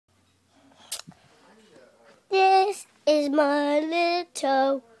is my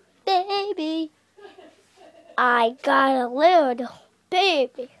little baby. I got a little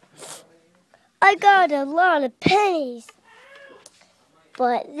baby. I got a lot of pennies.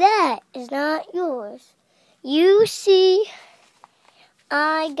 But that is not yours. You see,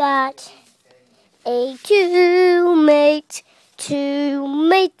 I got a two-mate.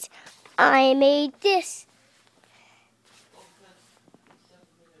 I made this.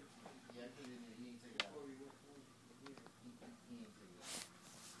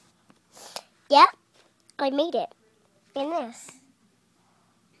 Yep, I made it in this.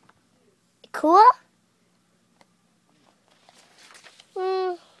 Cool?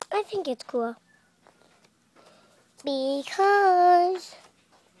 I think it's cool. Because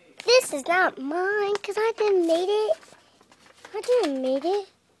this is not mine, because I didn't make it. I didn't make it.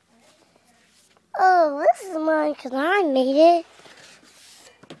 Oh, this is mine because I made it.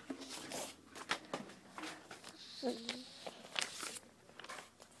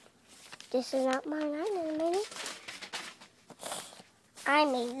 This is not mine. I didn't make it. I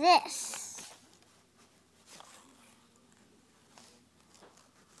made this.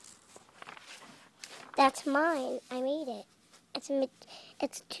 That's mine. I made it. It's a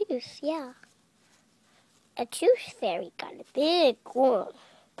tooth, yeah. A tooth fairy got a big one.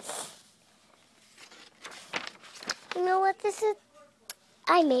 You know what this is?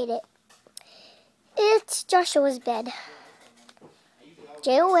 I made it. It's Joshua's bed.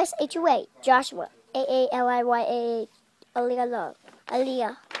 Joshua. Joshua. Aaliyah.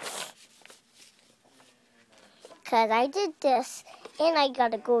 Aaliyah. Because I did this and I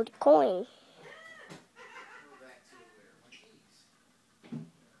got a gold coin.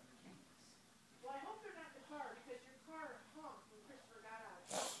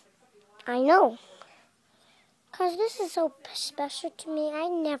 I know. Because this is so special to me, I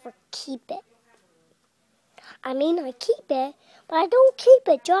never keep it. I mean, I keep it, but I don't keep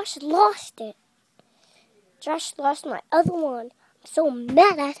it. Josh lost it. Josh lost my other one. I'm so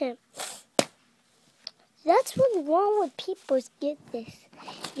mad at him. That's what's wrong with people get this.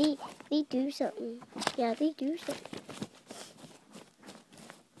 They do something. Yeah, they do something.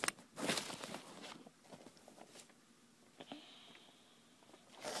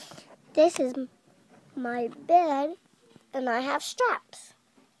 This is my bed, and I have straps.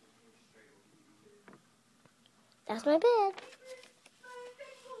 That's my bed.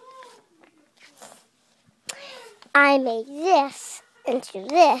 I made this into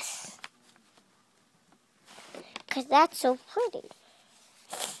this because that's so pretty.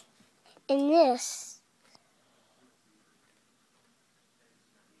 And this.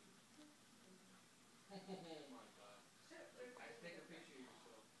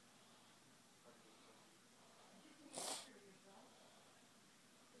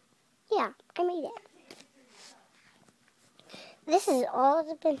 Yeah, I made it. This is all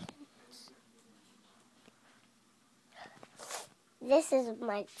the pins. This is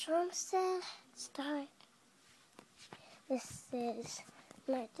my drum set start. This is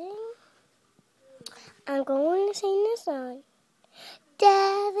my thing. I'm going to sing this song.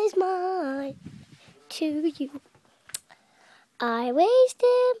 Death is mine to you. I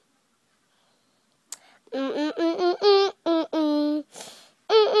wasted.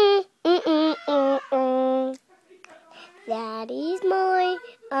 That is my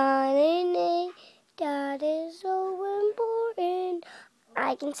identity. That is so important.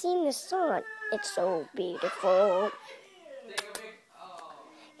 I can sing this song. It's so beautiful.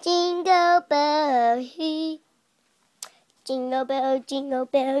 Jingle bell, jingle bell, jingle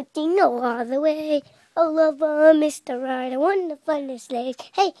bell, jingle all the way. Oh, love, Mr. Ride, I want the funnest sleigh.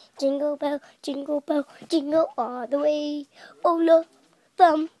 Hey, jingle bell, jingle all the way. Oh, love,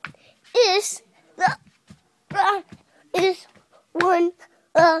 is the ride is one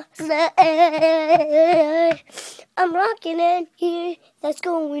sleigh. I'm rocking and here, that's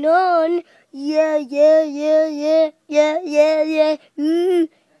going on. Yeah.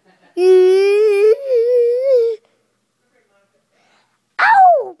 Ooh.